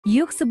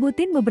Yuk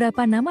sebutin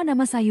beberapa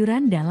nama-nama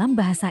sayuran dalam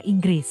bahasa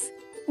Inggris.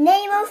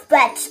 Name of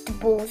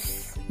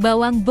vegetables.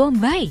 Bawang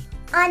bombay,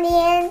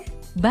 Onion,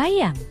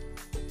 bayam,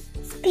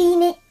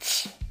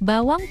 spinach,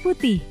 bawang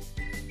putih,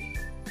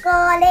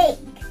 garlic,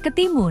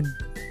 ketimun,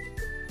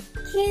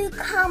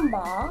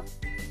 cucumber,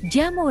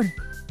 jamur,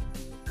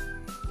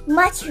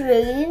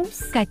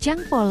 mushrooms,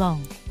 kacang polong,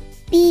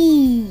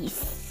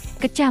 peas,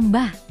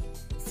 kecambah,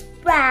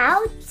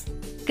 sprout,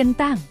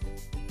 kentang,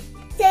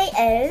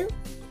 potato,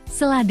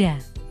 selada,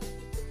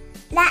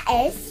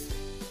 lettuce,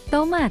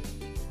 tomat.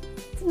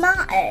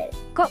 tomato.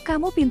 Kok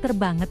kamu pinter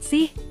banget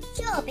sih?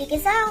 Sure,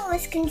 because I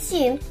always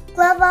consume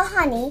clover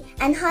honey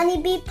and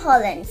honeybee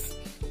pollens.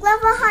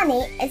 Clover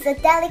honey is a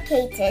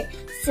delicate,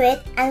 sweet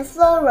and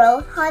floral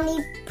honey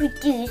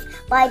produced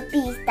by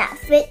bees that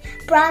feed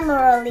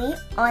primarily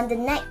on the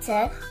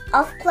nectar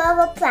of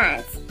clover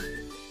plants.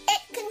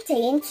 It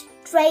contains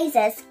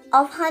traces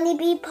of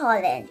honeybee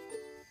pollen.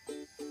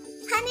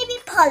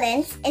 Honeybee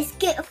pollen is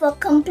good for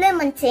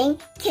complementing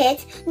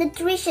kids'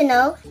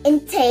 nutritional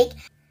intake,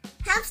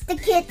 helps the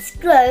kids'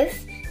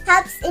 growth,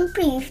 helps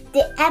improve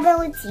the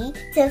ability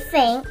to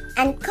think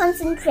and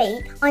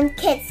concentrate on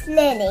kids'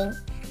 learning,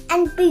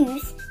 and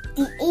boosts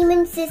the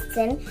immune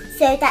system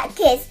so that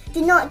kids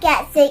do not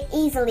get sick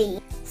easily.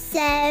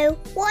 So,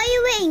 what are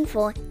you waiting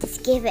for?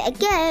 Just give it a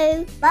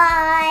go.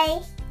 Bye!